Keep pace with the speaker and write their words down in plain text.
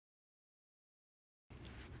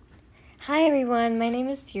Hi everyone, my name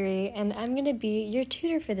is Siri and I'm going to be your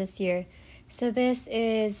tutor for this year. So this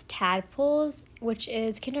is Tadpoles, which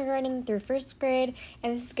is kindergarten through first grade,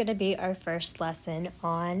 and this is going to be our first lesson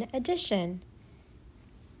on addition.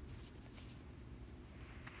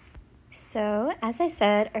 So as I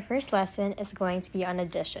said, our first lesson is going to be on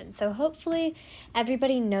addition. So hopefully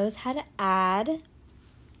everybody knows how to add.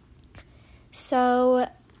 So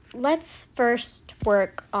let's first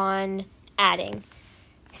work on adding.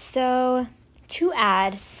 So to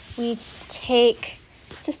add, we take,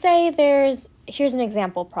 so say here's an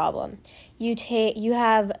example problem. You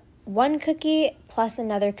have one cookie plus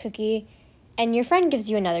another cookie, and your friend gives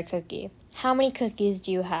you another cookie. How many cookies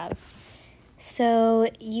do you have? So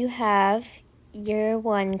you have your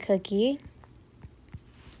one cookie,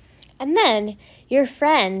 and then your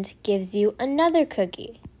friend gives you another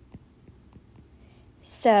cookie.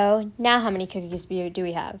 So now how many cookies do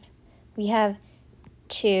we have? We have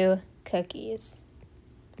 2 cookies.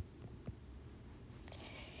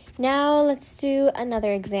 Now let's do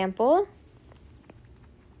another example.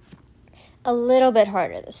 A little bit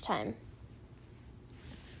harder this time.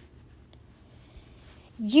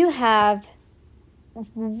 You have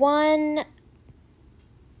 1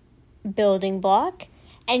 building block,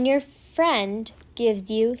 and your friend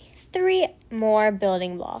gives you 3 more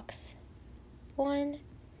building blocks. 1,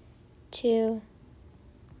 2,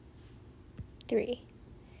 3.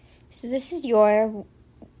 So this is your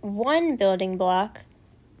 1 building block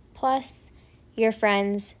plus your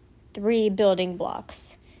friend's 3 building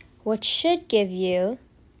blocks, which should give you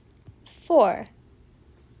 4.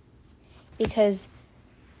 Because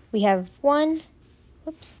we have 1,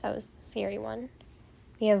 whoops, that was the Siri one.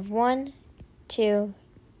 We have 1, 2,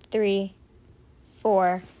 3,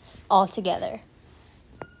 4 all together.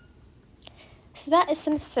 So that is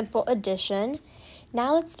some simple addition.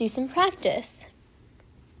 Now let's do some practice.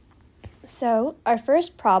 So our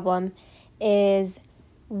first problem is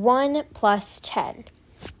 1 plus 10.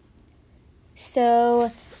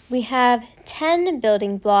 So we have 10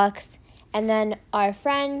 building blocks, and then our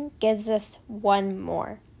friend gives us 1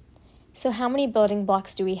 more. So how many building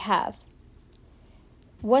blocks do we have?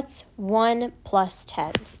 What's 1 plus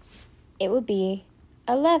 10? It would be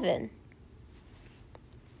 11.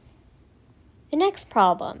 The next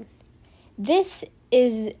problem. This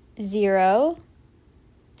is 0.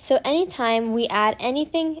 So anytime we add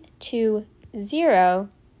anything to 0,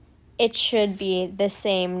 it should be the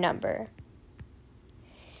same number.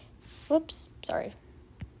 Whoops, sorry.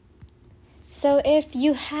 So if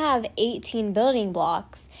you have 18 building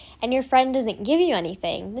blocks and your friend doesn't give you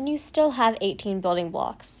anything, then you still have 18 building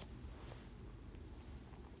blocks.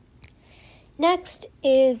 Next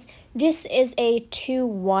this is a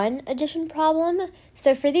 2-1 addition problem.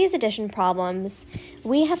 So for these addition problems,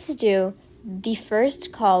 we have to do the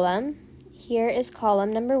first column. Here is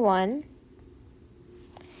column number 1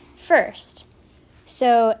 first.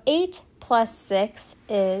 So 8 plus 6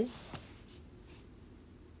 is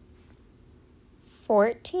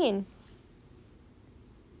 14.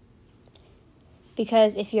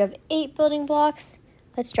 Because if you have 8 building blocks,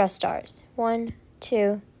 let's draw stars. 1,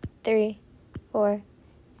 2, 3, 4,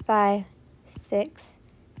 5, 6,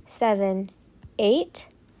 7, 8.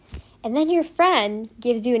 And then your friend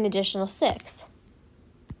gives you an additional 6.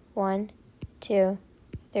 1, 2,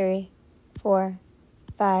 3, 4,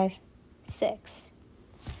 5, 6.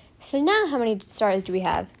 So now how many stars do we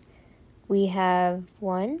have? We have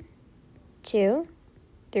 1, 2,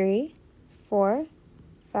 3, 4,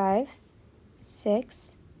 5,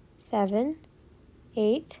 6, 7,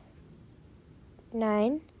 8,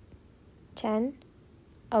 9, 10,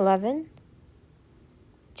 11,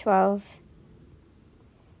 12,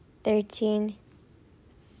 13,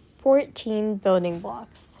 14 building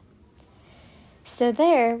blocks. So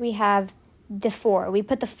there we have the 4. We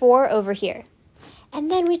put the 4 over here.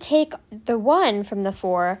 And then we take the 1 from the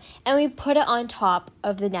 4 and we put it on top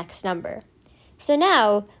of the next number. So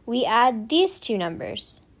now we add these 2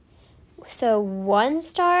 numbers. So 1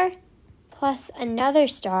 star plus another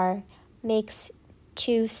star makes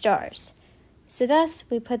 2 stars. So thus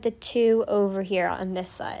we put the 2 over here on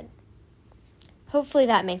this side. Hopefully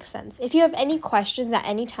that makes sense. If you have any questions at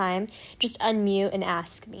any time, just unmute and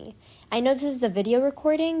ask me. I know this is a video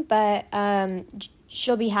recording, but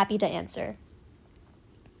she'll be happy to answer.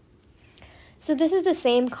 So this is the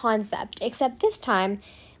same concept, except this time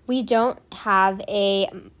we don't have a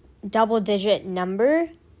double-digit number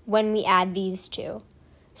when we add these 2.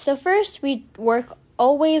 So first we work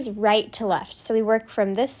always right to left. So we work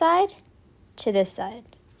from this side to this side.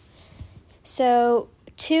 So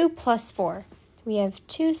 2 plus 4. We have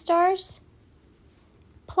 2 stars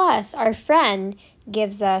plus our friend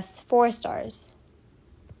gives us 4 stars.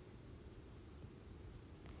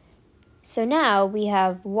 So now we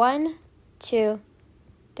have 1, 2,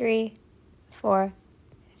 3, 4,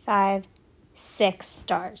 5, 6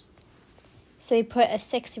 stars. So we put a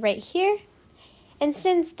 6 right here. And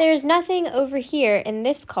since there's nothing over here in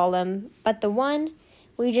this column but the 1,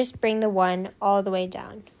 we just bring the 1 all the way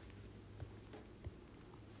down.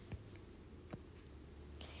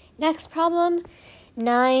 Next problem,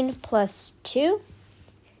 9 plus 2.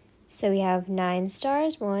 So we have 9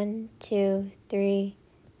 stars. 1, 2, 3,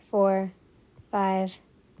 4, 5,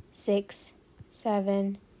 6,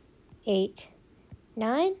 7, 8,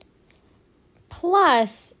 9.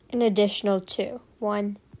 Plus an additional 2.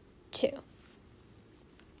 1, 2.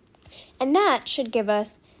 And that should give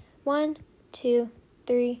us 1, 2,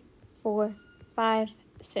 3, 4, 5,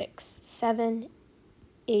 6, 7,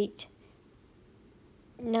 8,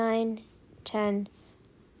 9, 10,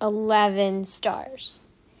 11 stars.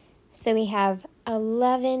 So we have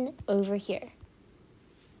 11 over here.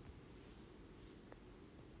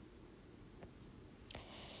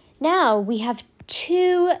 Now we have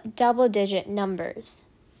 2 double-digit numbers.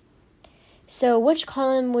 So which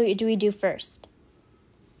column do we do first?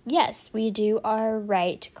 Yes, we do our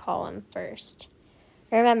right column first.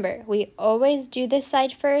 Remember, we always do this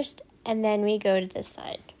side first, and then we go to this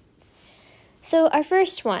side. So our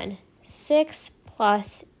first one, 6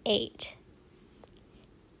 plus 8.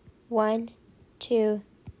 1, 2,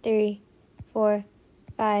 3, 4,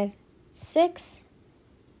 5, 6.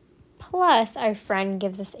 Plus our friend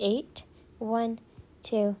gives us 8. 1,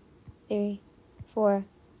 2, 3, 4,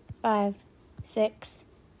 5, 6,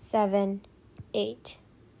 7, 8.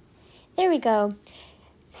 There we go.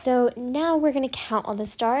 So now we're going to count all the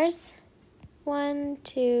stars. 1,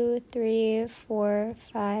 2, 3, 4,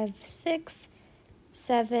 5, 6,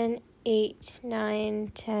 7, 8,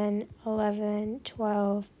 9, 10, 11,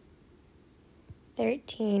 12,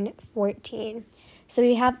 13, 14. So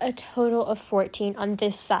we have a total of 14 on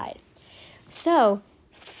this side. So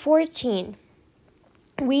 14.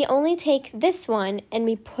 We only take this one and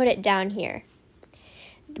we put it down here.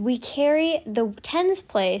 We carry the tens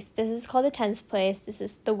place. This is called the tens place. This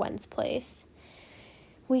is the ones place.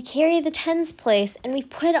 We carry the tens place and we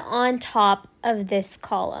put it on top of this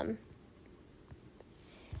column.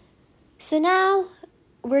 So now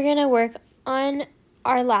we're going to work on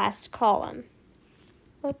our last column.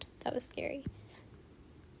 Whoops, that was scary.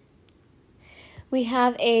 We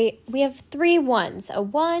have 3 ones, a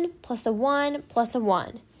 1 plus a 1 plus a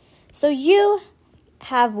 1. So you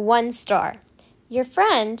have 1 star. Your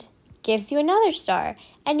friend gives you another star,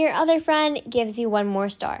 and your other friend gives you 1 more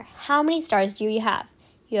star. How many stars do you have?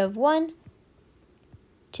 You have 1,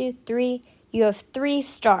 2, 3. You have 3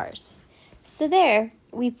 stars. So there,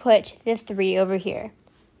 we put the 3 over here.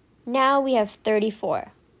 Now we have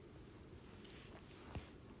 34.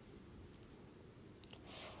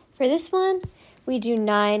 For this one, we do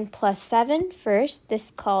 9 plus 7 first,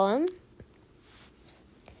 this column.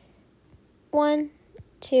 1,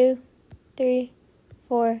 2, 3,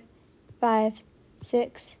 4, 5,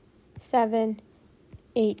 6, 7,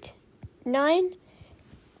 8, 9,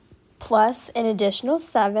 plus an additional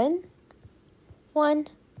 7. 1,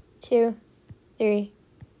 2, 3,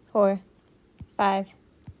 4, 5,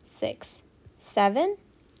 6, 7.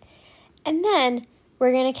 And then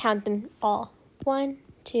we're going to count them all. 1,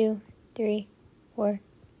 2, 3, 4,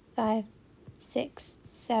 5, 6,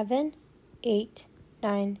 7, 8,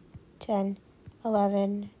 9, 10,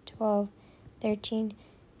 11, 12, 13,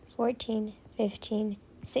 14, 15,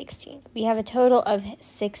 16. We have a total of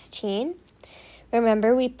 16.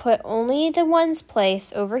 Remember, we put only the ones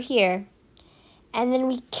place over here, and then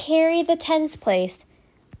we carry the tens place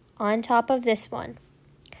on top of this one.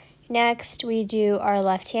 Next, we do our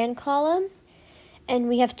left-hand column, and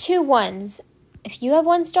we have 2 ones. If you have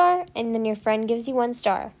 1 star, and then your friend gives you 1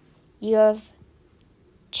 star, you have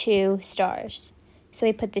 2 stars. So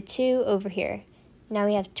we put the 2 over here. Now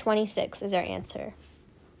we have 26 as our answer.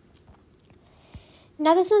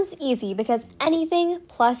 Now this one's easy because anything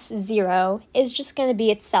plus 0 is just going to be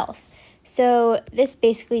itself. So this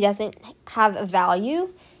basically doesn't have a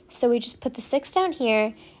value. So we just put the 6 down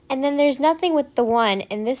here, and then there's nothing with the 1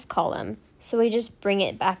 in this column. So we just bring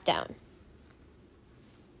it back down.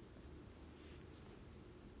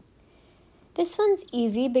 This one's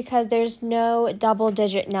easy because there's no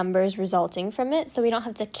double-digit numbers resulting from it, so we don't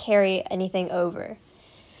have to carry anything over.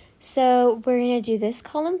 So we're going to do this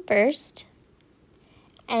column first,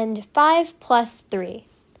 and 5 plus 3.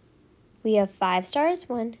 We have 5 stars,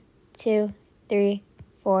 1, 2, 3,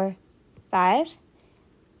 4, 5,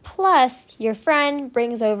 plus your friend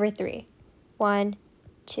brings over 3. 1,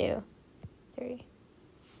 2, 3.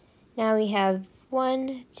 Now we have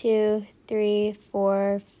 1, 2, 3,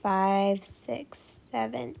 4, 5, 6,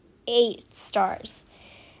 7, 8 stars.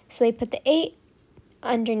 So we put the 8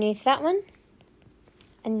 underneath that one,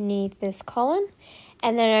 underneath this column.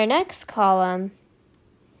 And then our next column,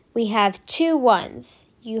 we have 2 1s.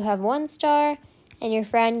 You have 1 star, and your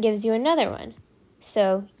friend gives you another one.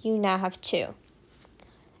 So you now have 2.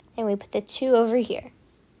 And we put the 2 over here.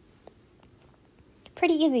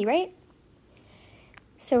 Pretty easy, right?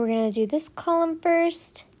 So we're going to do this column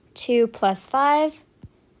first. 2 plus 5,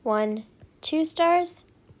 1, 2 stars,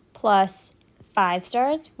 plus 5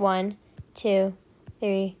 stars, 1, 2,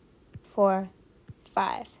 3, 4,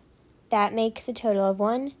 5. That makes a total of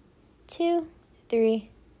 1, 2, 3,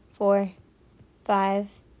 4, 5,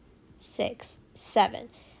 6, 7.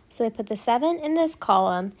 So we put the 7 in this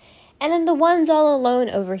column, and then the 1's all alone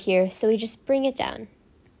over here, so we just bring it down.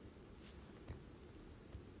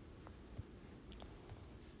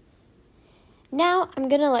 Now I'm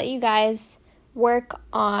going to let you guys work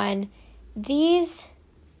on these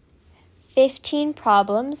 15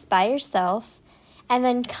 problems by yourself, and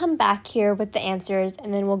then come back here with the answers,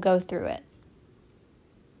 and then we'll go through it.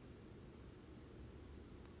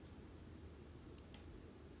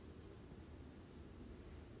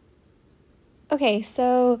 Okay,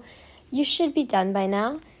 so you should be done by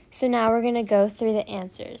now. So now we're going to go through the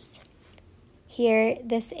answers. Here,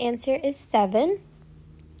 this answer is 7.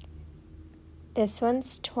 This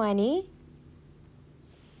one's 20.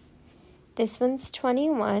 This one's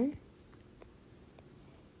 21.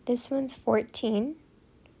 This one's 14.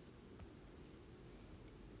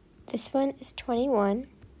 This one is 21.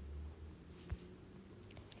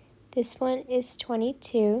 This one is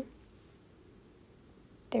 22,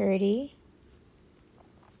 30,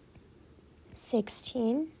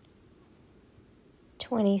 16,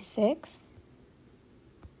 26,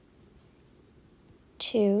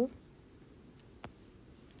 2,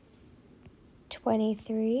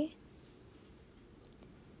 23,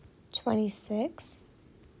 26,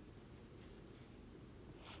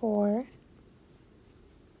 4,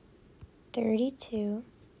 32,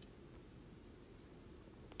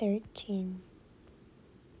 13.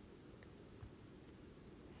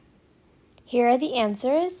 Here are the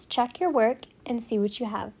answers. Check your work and see what you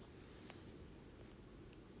have.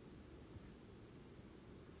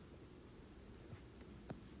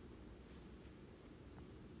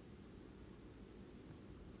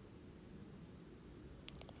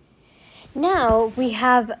 Now we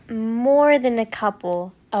have more than a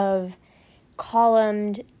couple of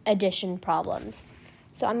columned addition problems.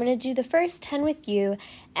 So I'm going to do the first 10 with you,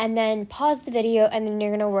 and then pause the video, and then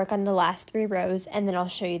you're going to work on the last 3 rows, and then I'll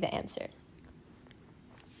show you the answer.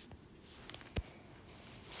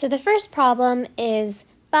 So the first problem is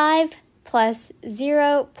 5 plus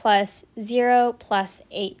 0 plus 0 plus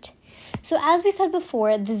 8. So as we said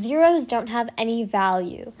before, the zeros don't have any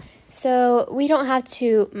value, so we don't have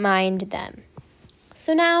to mind them.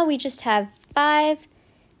 So now we just have 5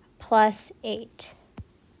 plus 8.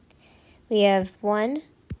 We have 1,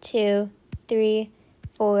 2, 3,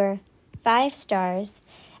 4, 5 stars,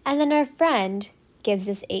 and then our friend gives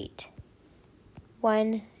us 8.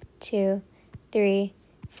 1, 2, 3,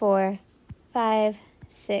 4, 5,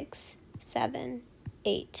 6, 7,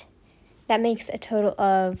 8. That makes a total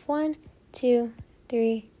of 1, 2,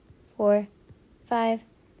 3, 4, 5,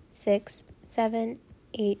 6, 7,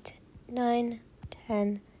 8, 9,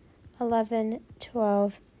 10, 11,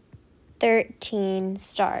 12, 13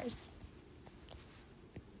 stars.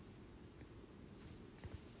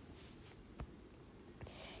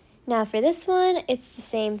 Now for this one, it's the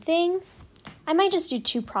same thing. I might just do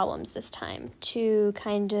 2 problems this time to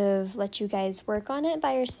kind of let you guys work on it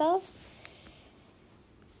by yourselves.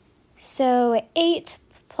 So 8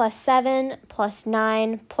 plus 7 plus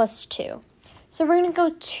 9 plus 2. So we're going to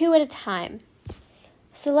go 2 at a time.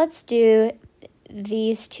 So let's do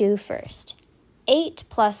these 2 first. 8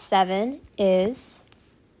 plus 7 is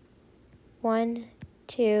 1,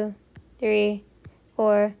 2, 3,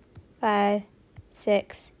 4, 5,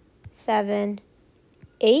 6, 7,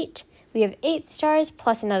 8. We have 8 stars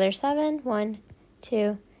plus another 7. 1,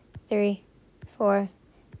 2, 3, 4,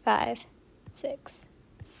 5, 6,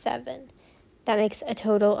 7. That makes a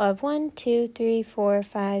total of 1, 2, 3, 4,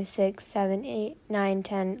 5, 6, 7, 8, 9,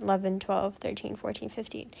 10, 11, 12, 13, 14,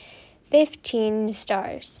 15. 15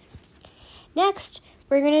 stars. Next,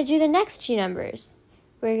 we're going to do the next 2 numbers.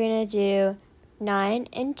 We're going to do 9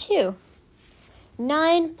 and 2.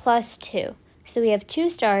 9 plus 2. So we have 2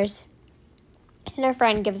 stars, and our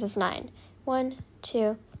friend gives us 9. 1,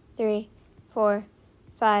 2, 3, 4,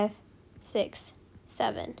 5, 6,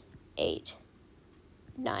 7, 8.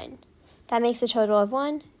 9. That makes a total of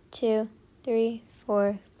 1, 2, 3,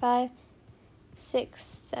 4, 5, 6,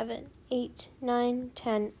 7, 8, 9,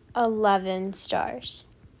 10, 11 stars.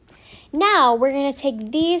 Now we're going to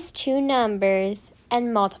take these two numbers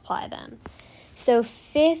and multiply them. So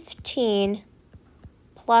 15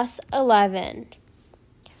 plus 11.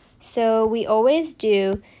 So we always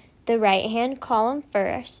do the right-hand column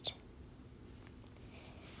first.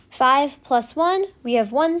 5 plus 1, we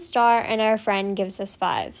have 1 star, and our friend gives us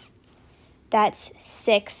 5. That's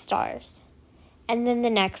 6 stars. And then the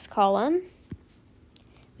next column,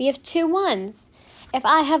 we have 2 ones. If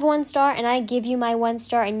I have 1 star and I give you my 1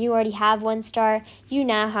 star and you already have 1 star, you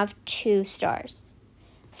now have 2 stars.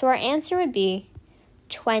 So our answer would be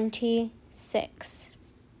 26.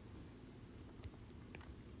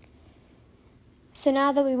 So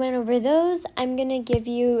now that we went over those, I'm going to give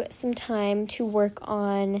you some time to work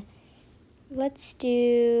on, let's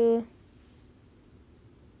do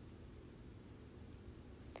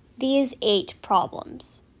these 8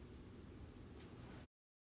 problems.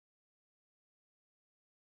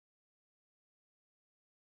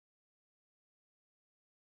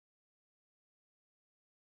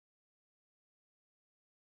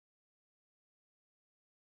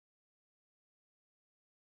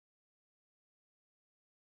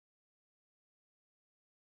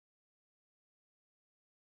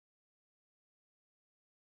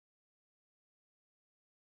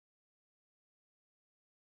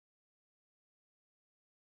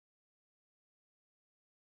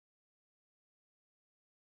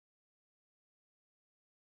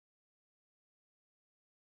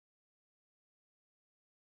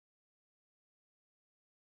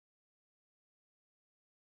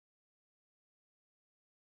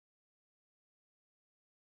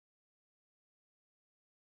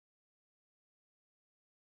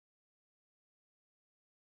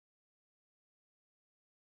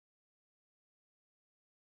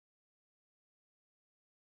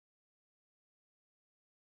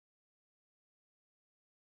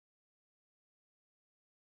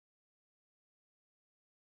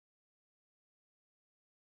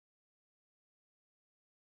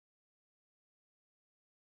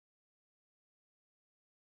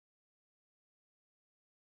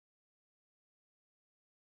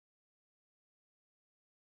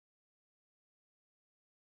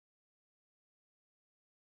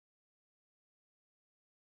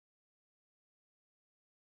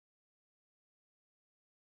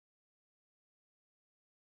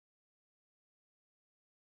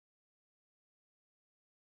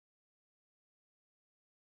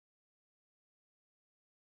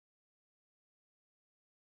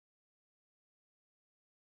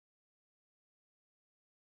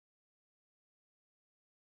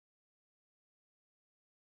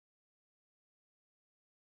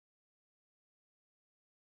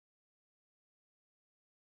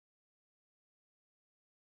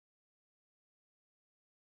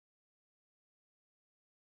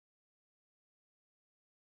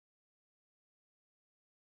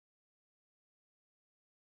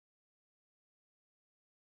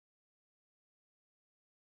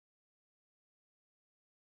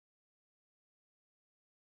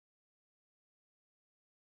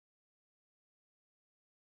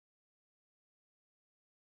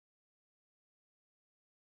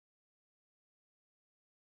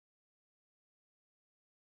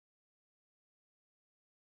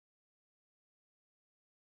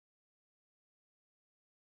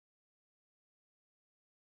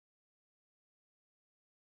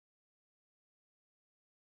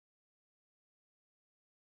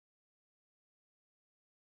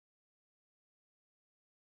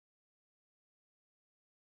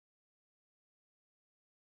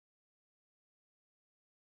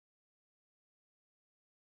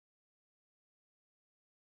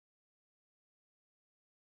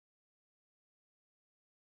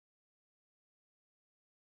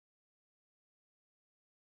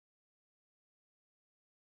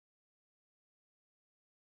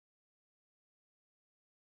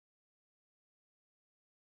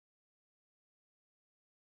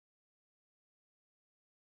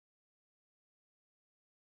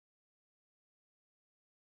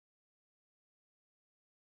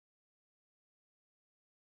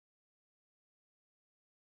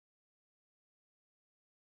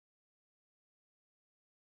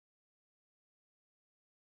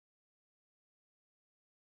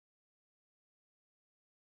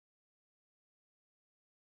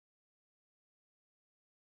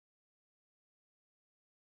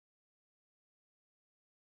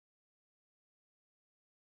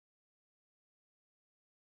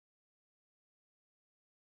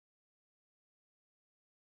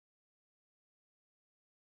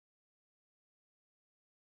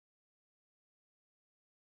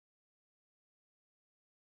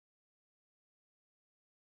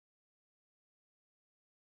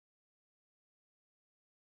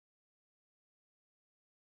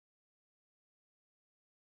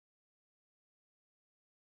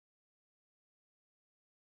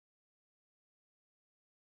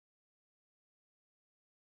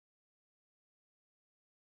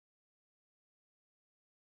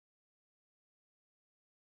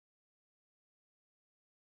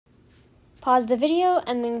 Pause the video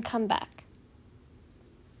and then come back.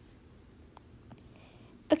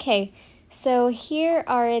 Okay, so here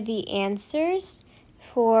are the answers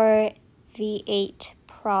for the 8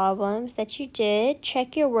 problems that you did.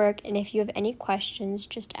 Check your work, and if you have any questions,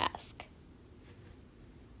 just ask.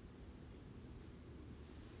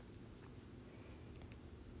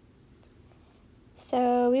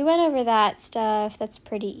 So we went over that stuff. That's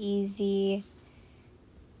pretty easy.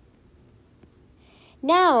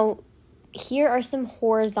 Now, here are some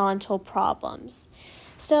horizontal problems.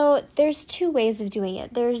 So there's 2 ways of doing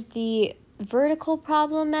it. There's the vertical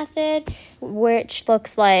problem method, which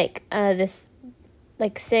looks like this,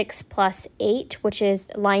 like 6 plus 8, which is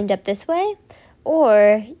lined up this way,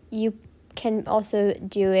 or you can also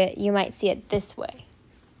do it, you might see it this way.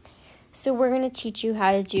 So we're going to teach you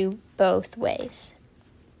how to do both ways.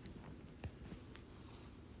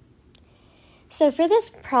 So for this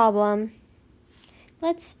problem,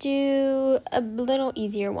 let's do a little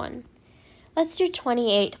easier one. Let's do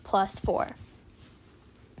 28 plus 4.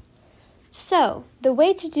 So the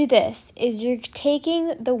way to do this is you're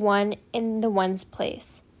taking the 1 in the ones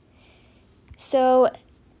place. So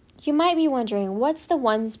you might be wondering, what's the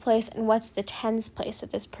ones place and what's the tens place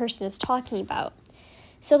that this person is talking about?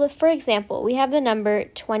 So for example, we have the number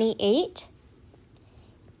 28.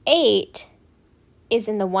 8 is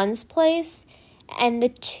in the ones place, and the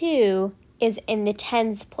 2 is in the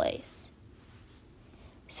tens place.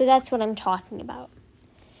 So that's what I'm talking about.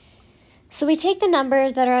 So we take the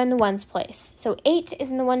numbers that are in the ones place. So 8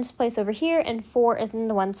 is in the ones place over here, and 4 is in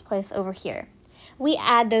the ones place over here. We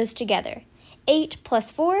add those together. 8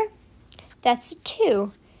 plus 4, that's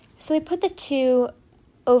 2. So we put the 2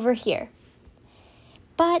 over here.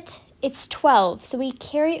 But it's 12, so we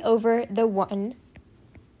carry over the 1.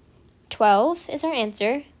 12 is our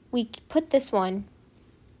answer. We put this one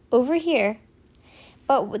over here.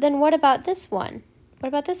 But then what about this one? What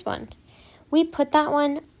about this one? We put that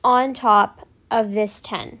one on top of this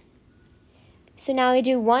 10. So now we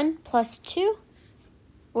do 1 plus 2,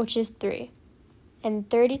 which is 3. And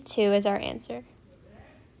 32 is our answer.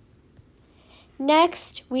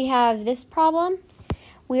 Next, we have this problem.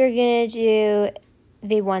 We are going to do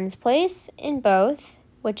the ones place in both,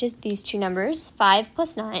 which is these 2 numbers. 5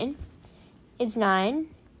 plus 9 is 9.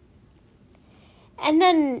 And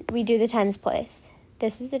then we do the tens place.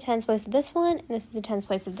 This is the tens place of this one, and this is the tens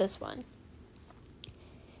place of this one,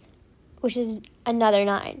 which is another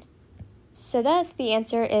 9. So thus the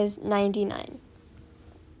answer is 99.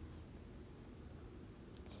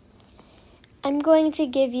 I'm going to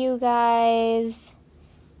give you guys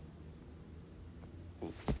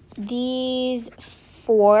these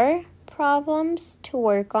 4 problems to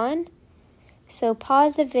work on. So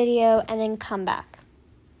pause the video and then come back.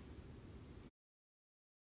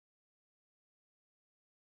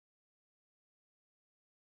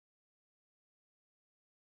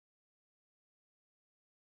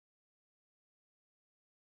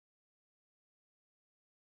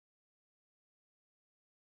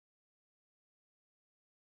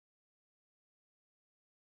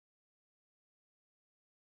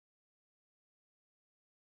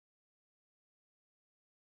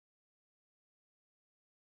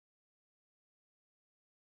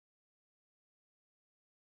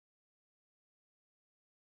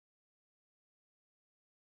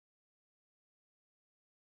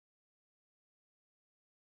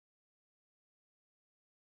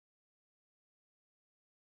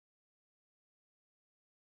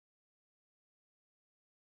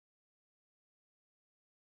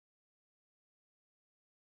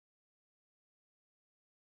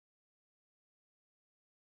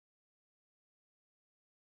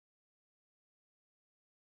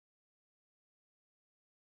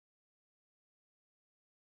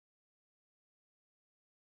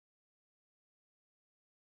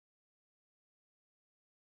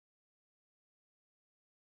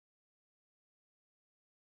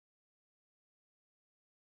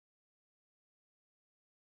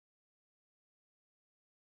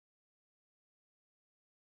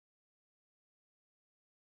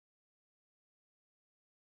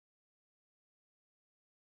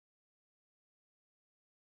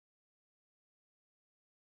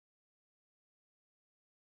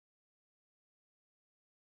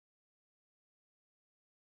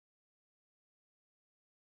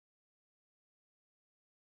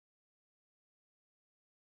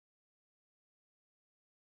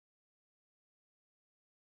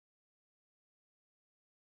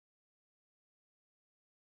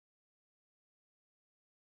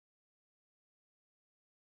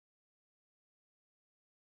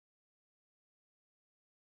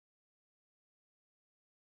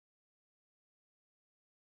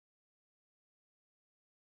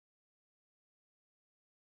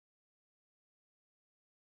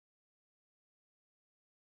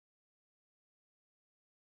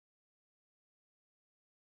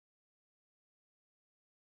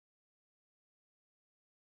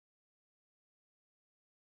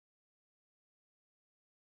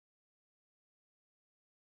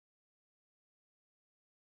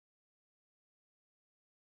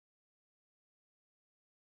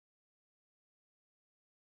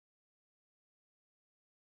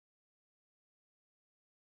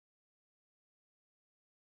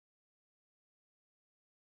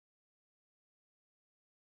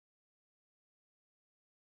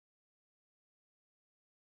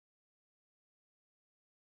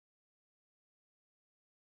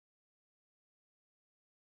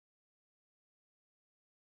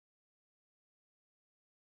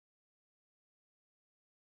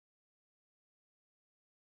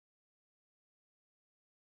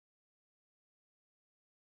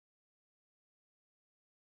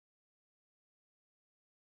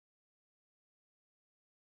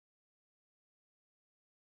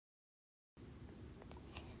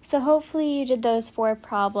 So hopefully you did those 4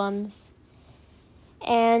 problems.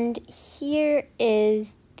 And here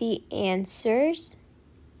is the answers.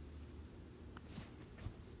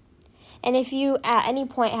 And if you at any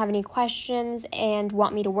point have any questions and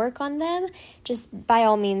want me to work on them, just by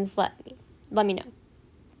all means let me know.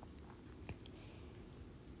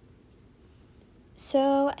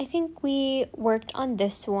 So I think we worked on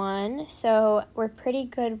this one, so we're pretty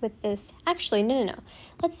good with this. Actually, no.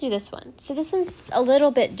 Let's do this one. So this one's a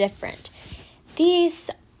little bit different.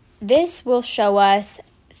 This will show us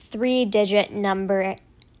 3-digit number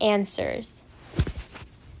answers.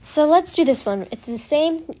 So let's do this one. It's the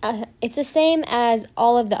same. It's the same as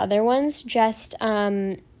all of the other ones, just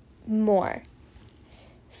more.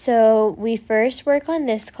 So we first work on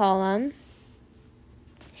this column.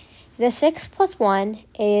 The 6 plus 1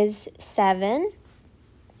 is 7.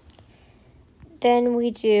 Then we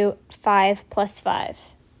do 5 plus 5.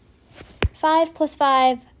 5 plus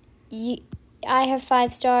 5, I have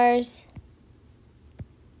 5 stars.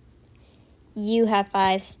 You have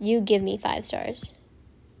 5, you give me 5 stars.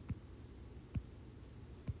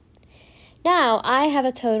 Now I have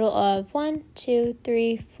a total of 1, 2,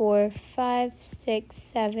 3, 4, 5, 6,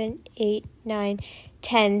 7, 8, 9,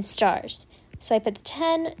 10 stars. So I put the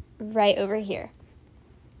 10 right over here.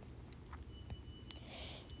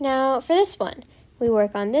 Now for this one, we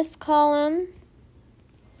work on this column.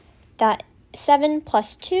 That 7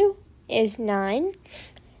 plus 2 is 9.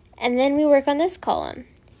 And then we work on this column.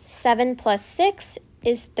 7 plus 6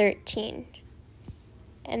 is 13.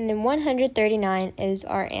 And then 139 is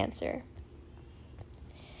our answer.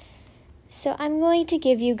 So I'm going to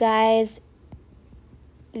give you guys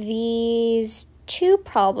these 2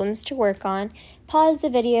 problems to work on. Pause the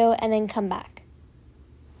video and then come back.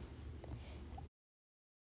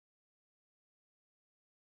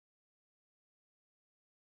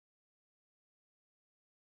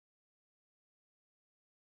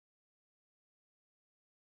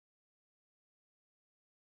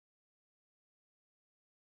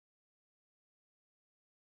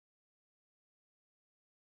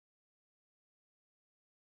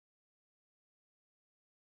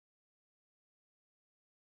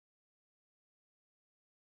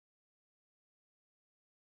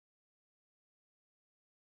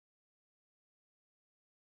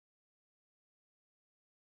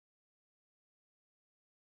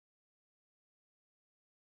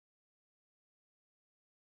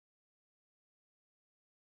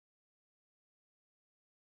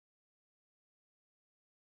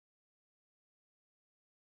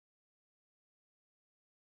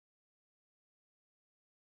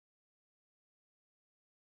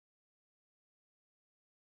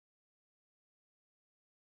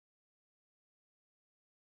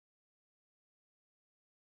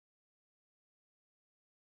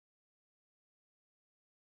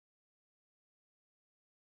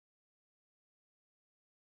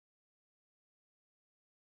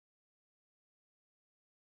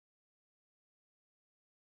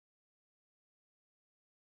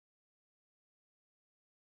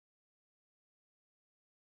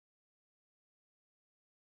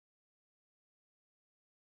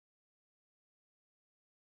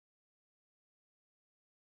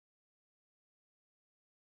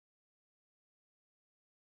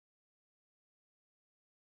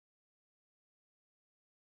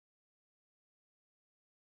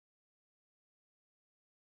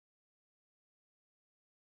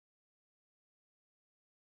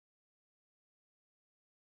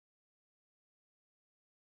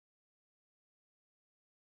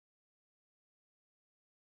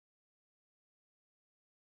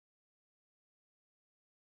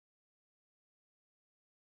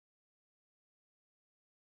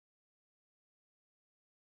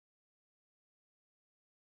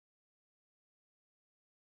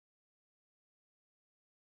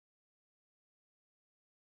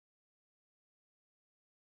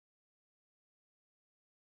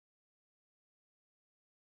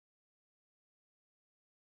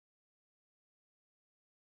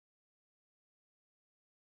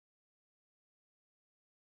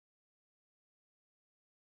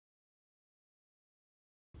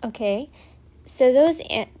 Okay, so those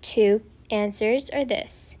 2 answers are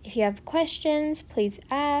this. If you have questions, please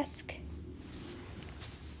ask.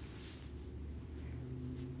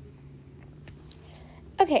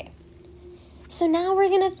 Okay, so now we're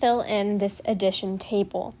going to fill in this addition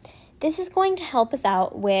table. This is going to help us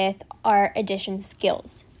out with our addition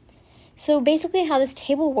skills. So basically how this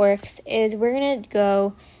table works is we're going to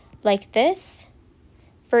go like this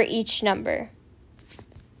for each number.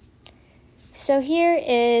 So here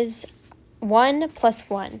is 1 plus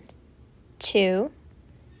 1, 2.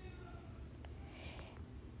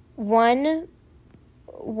 1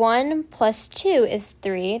 plus 2 is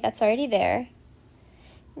 3. That's already there.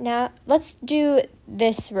 Now, let's do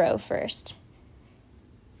this row first.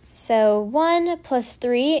 So 1 plus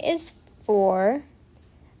 3 is 4.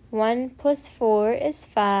 1 plus 4 is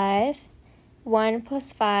 5. 1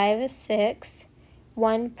 plus 5 is 6.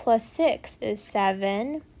 1 plus 6 is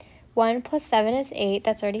 7. 1 plus 7 is 8.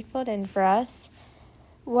 That's already filled in for us.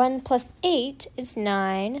 1 plus 8 is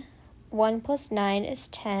 9. 1 plus 9 is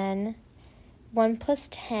 10. 1 plus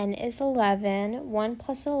 10 is 11. 1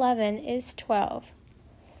 plus 11 is 12.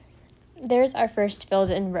 There's our first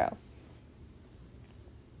filled in row.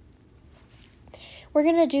 We're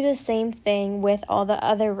going to do the same thing with all the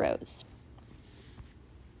other rows.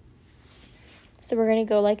 So we're going to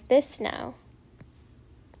go like this now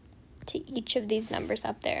to each of these numbers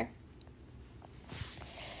up there.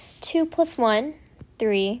 2 plus 1,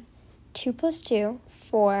 3. 2 plus 2,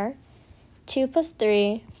 4. 2 plus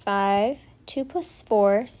 3, 5. 2 plus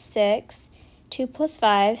 4, 6. 2 plus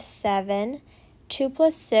 5, 7. 2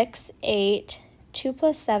 plus 6, 8. 2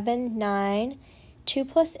 plus 7, 9. 2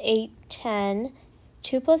 plus 8, 10.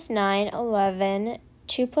 2 plus 9, 11.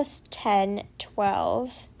 2 plus 10,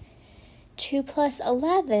 12. 2 plus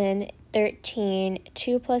 11, 13.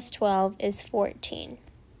 2 plus 12 is 14.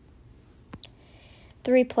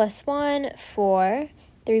 3 plus 1, 4.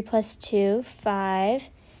 3 plus 2, 5.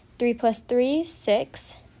 3 plus 3,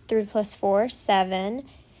 6. 3 plus 4, 7.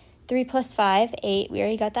 3 plus 5, 8. We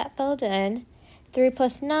already got that filled in. 3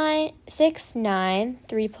 plus 9, 6, 9.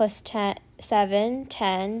 3 plus 10, 7,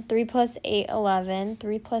 10. 3 plus 8, 11.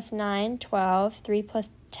 3 plus 9, 12. 3 plus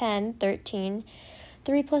 10, 13.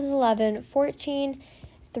 3 plus 11, 14.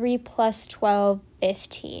 3 plus 12,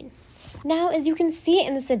 15. Now, as you can see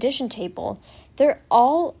in this addition table, they're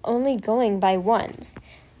all only going by ones.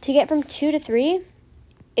 To get from 2 to 3,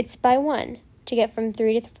 it's by 1. To get from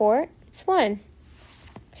 3 to 4, it's 1.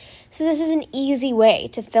 So this is an easy way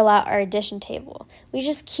to fill out our addition table. We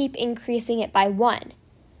just keep increasing it by 1.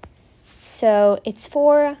 So it's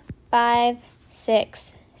 4, 5,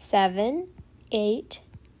 6, 7, 8,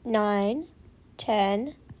 9,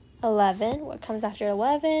 10, 11. What comes after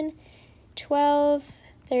 11? 12,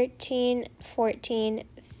 13, 14,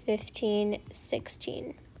 15,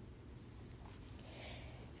 16.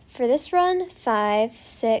 For this run, 5,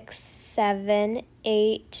 6, 7,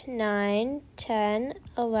 8, 9, 10,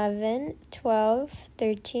 11, 12,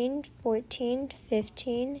 13, 14,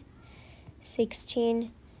 15,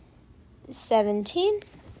 16, 17.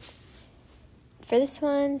 For this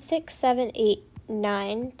one, 6, 7, 8,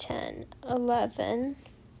 9, 10, 11,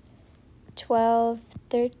 12,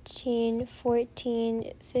 13,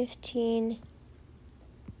 14, 15,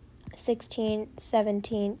 16,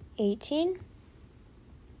 17, 18.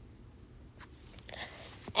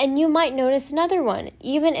 And you might notice another one.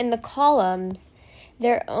 Even in the columns,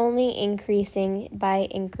 they're only increasing by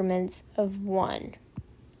increments of 1.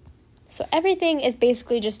 So everything is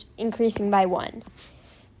basically just increasing by 1.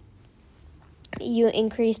 You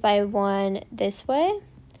increase by 1 this way,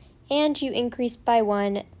 and you increase by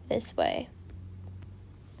 1 this way.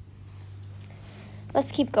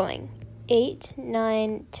 Let's keep going. 8,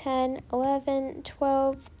 9, 10, 11,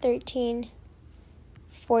 12, 13,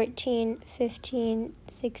 14, 15,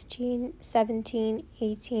 16, 17,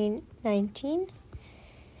 18, 19.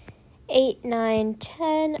 8, 9,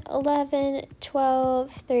 10, 11,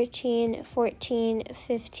 12, 13, 14,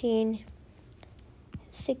 15,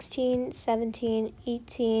 16, 17,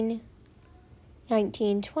 18,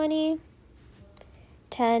 19, 20.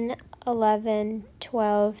 10, 11,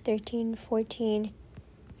 12, 13, 14,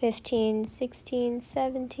 15, 16,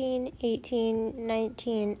 17, 18,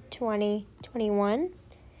 19, 20, 21.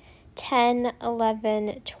 10,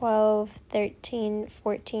 11, 12, 13,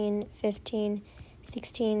 14, 15,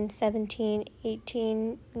 16, 17,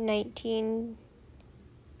 18, 19,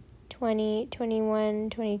 20, 21,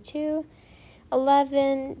 22.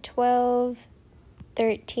 11, 12,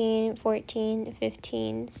 13, 14,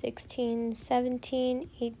 15, 16, 17,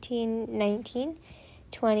 18, 19,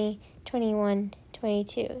 20, 21,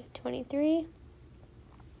 22, 23.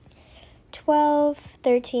 12,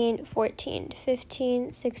 13, 14,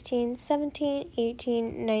 15, 16, 17,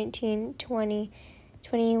 18, 19, 20,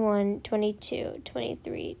 21, 22,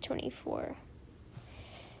 23, 24.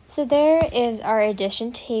 So there is our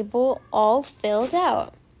addition table all filled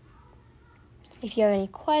out. If you have any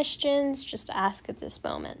questions, just ask at this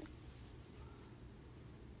moment.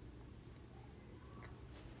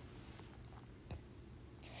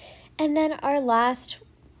 And then our last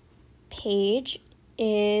page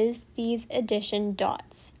is these addition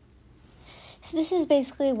dots. So this is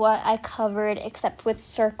basically what I covered except with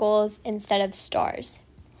circles instead of stars.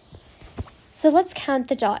 So let's count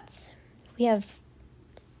the dots.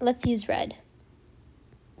 Let's use red.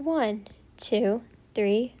 1, 2,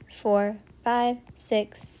 3, 4, 5,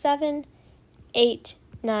 6, 7, 8,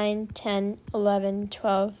 9, 10, 11,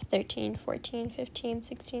 12, 13, 14, 15,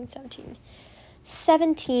 16, 17.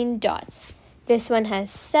 17 dots. This one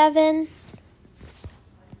has 7.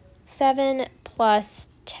 7 plus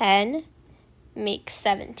 10 makes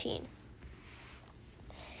 17.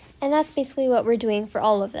 And that's basically what we're doing for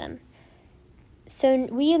all of them. So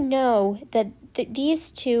we know that these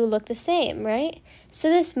two look the same, right? So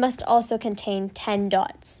this must also contain 10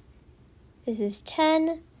 dots. This is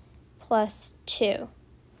 10 plus 2.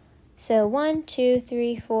 So 1, 2,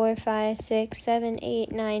 3, 4, 5, 6, 7,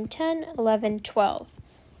 8, 9, 10, 11, 12.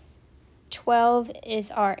 12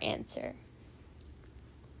 is our answer.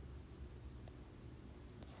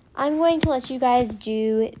 I'm going to let you guys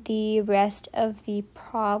do the rest of the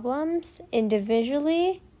problems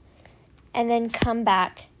individually and then come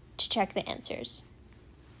back to check the answers.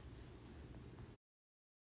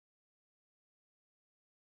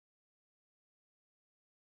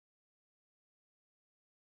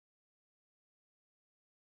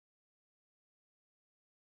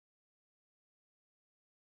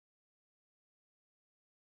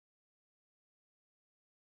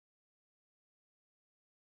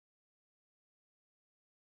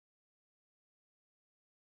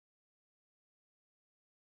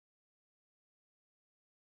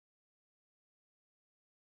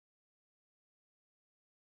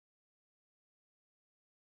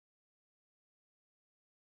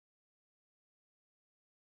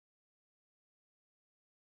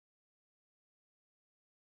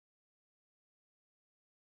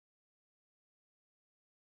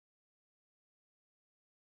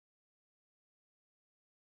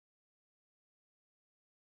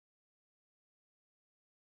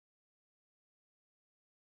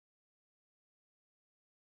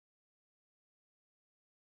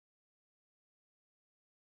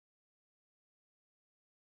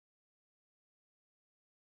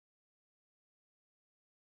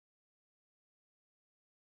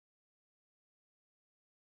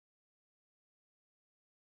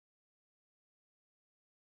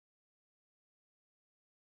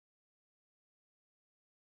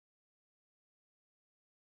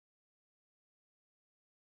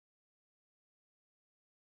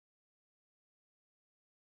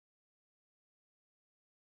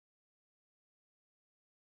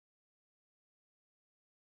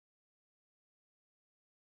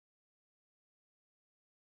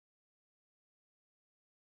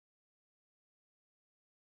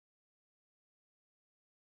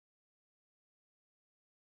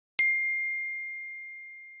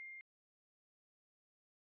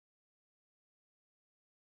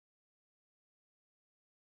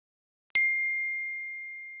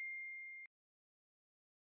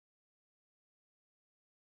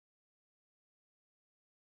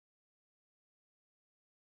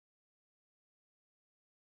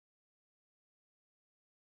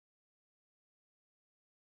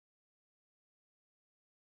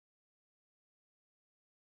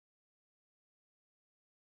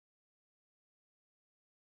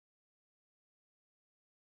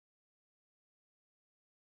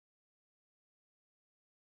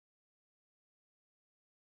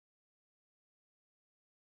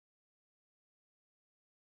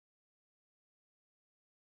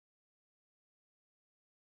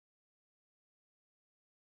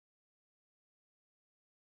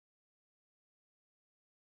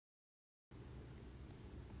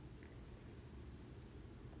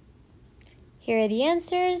 Here are the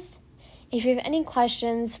answers. If you have any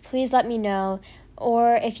questions, please let me know.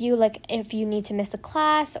 Or if you need to miss the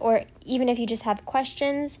class, or even if you just have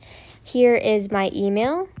questions, here is my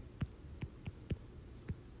email.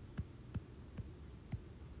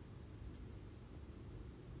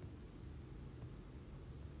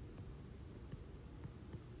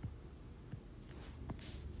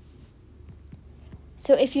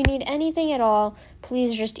 So if you need anything at all,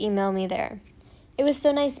 please just email me there. It was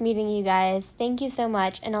so nice meeting you guys. Thank you so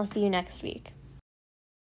much, and I'll see you next week.